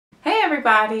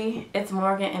everybody, it's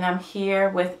Morgan and I'm here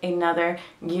with another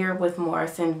Year with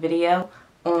Morrison video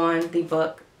on the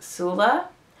book Sula.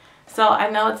 So I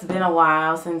know it's been a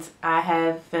while since I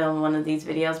have filmed one of these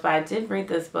videos, but I did read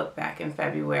this book back in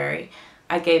February.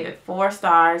 I gave it 4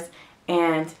 stars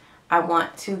and I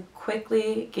want to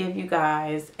quickly give you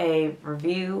guys a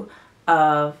review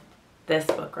of this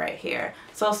book right here.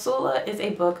 So Sula is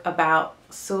a book about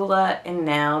Sula and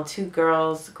Nell, 2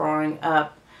 girls growing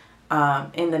up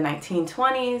in the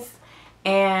 1920s,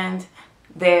 and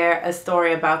they're a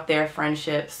story about their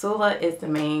friendship. Sula is the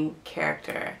main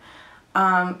character.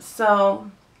 So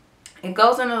it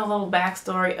goes into a little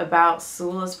backstory about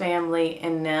Sula's family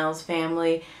and Nell's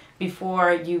family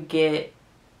before you get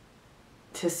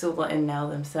to Sula and Nell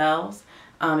themselves.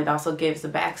 It also gives the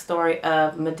backstory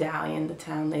of Medallion, the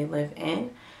town they live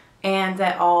in, and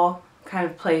that all kind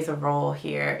of plays a role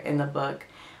here in the book.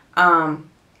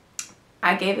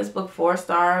 I gave this book 4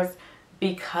 stars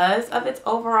because of its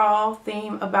overall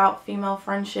theme about female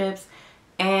friendships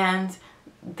and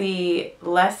the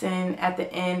lesson at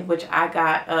the end, which I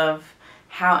got, of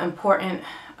how important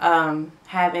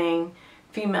having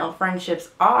female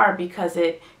friendships are, because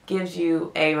it gives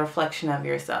you a reflection of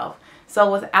yourself.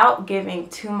 So without giving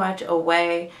too much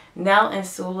away, Nell and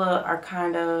Sula are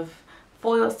kind of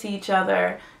foils to each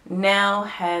other. Nell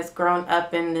has grown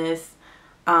up in this,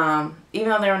 even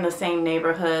though they're in the same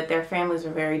neighborhood, their families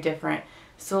are very different.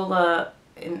 Sula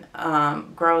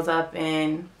grows up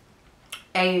in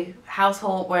a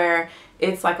household where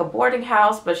it's like a boarding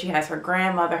house, but she has her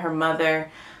grandmother, her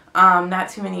mother, not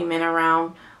too many men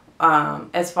around.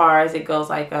 As far as it goes,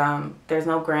 like there's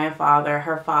no grandfather,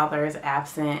 her father is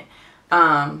absent,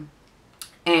 and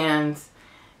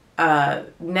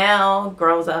Nell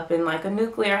grows up in like a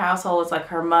nuclear household. It's like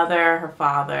her mother, her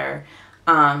father.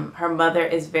 Her mother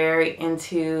is very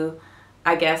into,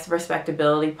 I guess,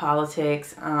 respectability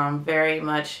politics. Very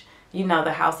much, you know,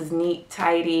 the house is neat,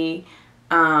 tidy.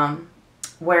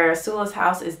 Where Sula's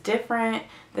house is different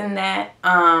than that.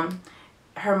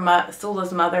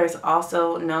 Sula's mother is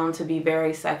also known to be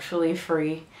very sexually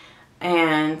free,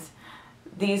 and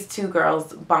these 2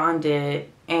 girls bonded,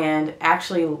 and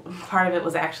actually part of it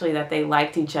was actually that they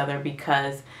liked each other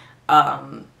because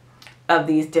of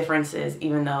these differences,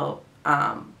 even though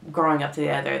growing up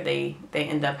together they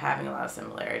end up having a lot of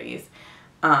similarities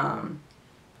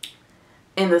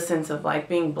in the sense of like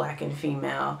being black and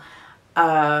female.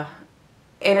 And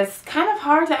it's kind of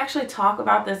hard to actually talk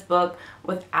about this book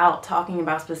without talking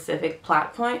about specific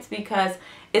plot points, because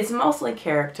it's mostly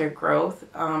character growth.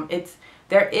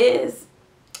 There is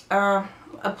a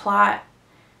plot,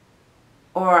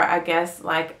 or I guess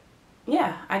like,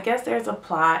 yeah, I guess there's a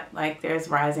plot. Like there's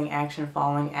rising action,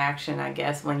 falling action, I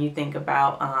guess, when you think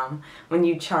about when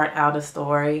you chart out a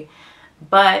story.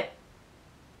 But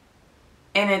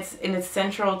and it's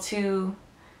central to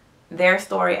their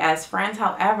story as friends.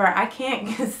 However, I can't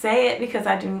say it because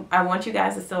I want you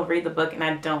guys to still read the book and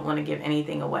I don't want to give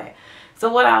anything away. So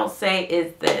what I'll say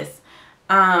is this: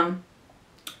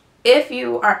 if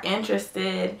you are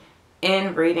interested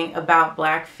in reading about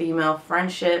black female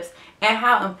friendships and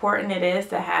how important it is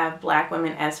to have black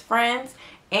women as friends,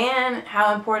 and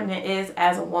how important it is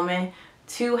as a woman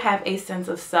to have a sense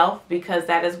of self, because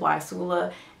that is why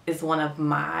Sula is one of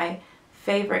my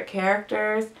favorite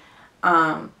characters,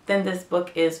 then this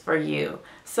book is for you.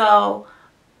 So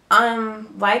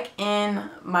like in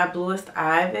my Bluest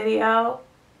Eye video,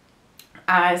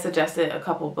 I suggested a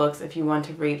couple books if you want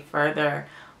to read further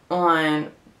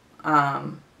on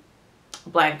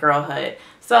black girlhood.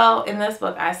 So in this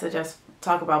book I suggest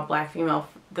talk about black female,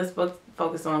 this book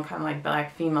focused on kind of like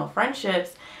black female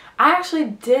friendships. I actually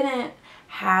didn't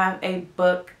have a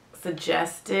book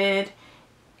suggested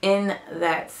in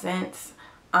that sense.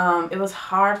 It was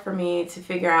hard for me to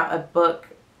figure out a book,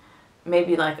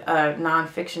 maybe like a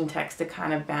nonfiction text, to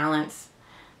kind of balance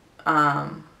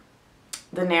the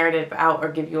narrative out or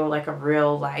give you like a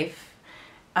real life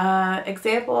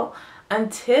example,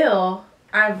 until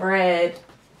I've read,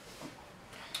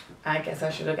 I guess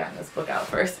I should have gotten this book out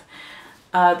first,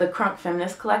 the Crunk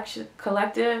Feminist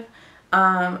Collective.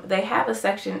 They have a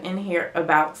section in here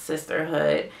about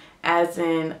sisterhood, as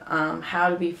in how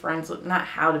to be friends with, not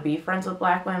how to be friends with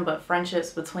black women, but friendships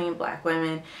between black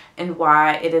women, and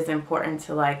why it is important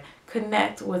to like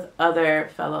connect with other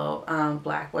fellow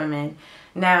black women.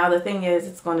 Now the thing is,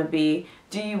 it's going to be,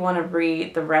 do you want to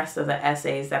read the rest of the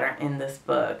essays that are in this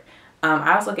book?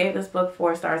 I also gave this book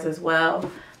 4 stars as well,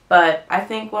 but I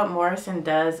think what Morrison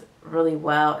does really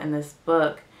well in this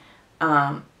book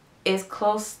is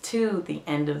close to the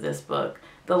end of this book.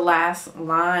 The last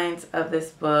lines of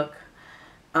this book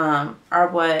are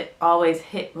what always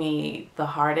hit me the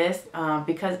hardest,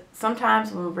 because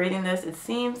sometimes when reading this, it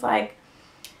seems like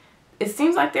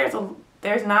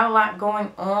there's not a lot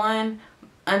going on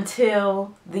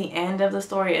until the end of the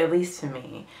story, at least to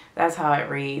me. That's how it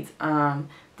reads.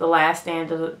 The last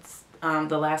stanza,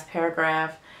 the last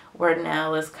paragraph, where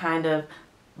Nell is kind of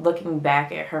looking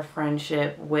back at her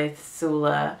friendship with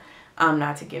Sula.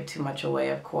 Not to give too much away,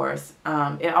 of course.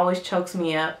 It always chokes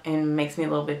me up and makes me a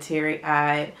little bit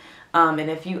teary-eyed. And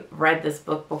if you read this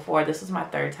book before, this was my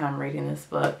third time reading this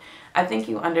book, I think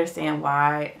you understand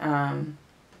why.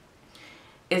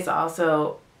 It's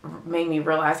also made me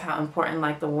realize how important,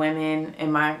 like, the women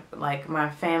in my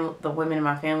family, the women in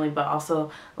my family, but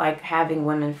also like having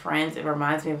women friends. It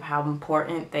reminds me of how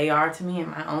important they are to me in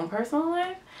my own personal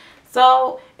life.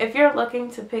 So if you're looking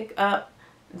to pick up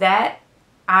that,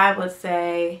 I would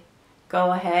say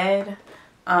go ahead.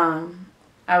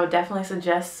 I would definitely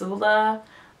suggest Sula.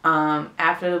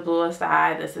 After the Bluest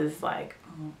Eye, this is like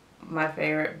my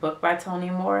favorite book by Toni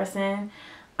Morrison.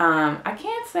 I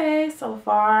can't say so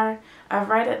far. I've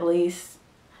read at least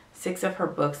 6 of her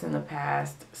books in the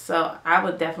past, so I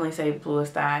would definitely say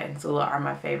Bluest Eye and Sula are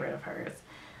my favorite of hers.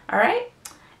 Alright,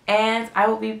 and I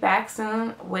will be back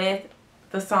soon with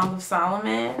the Song of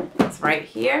Solomon. It's right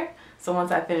here. So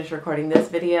once I finish recording this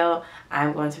video,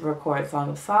 I'm going to record Song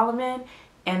of Solomon,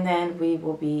 and then we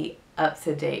will be up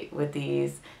to date with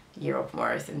these Year of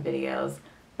Morrison videos.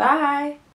 Bye!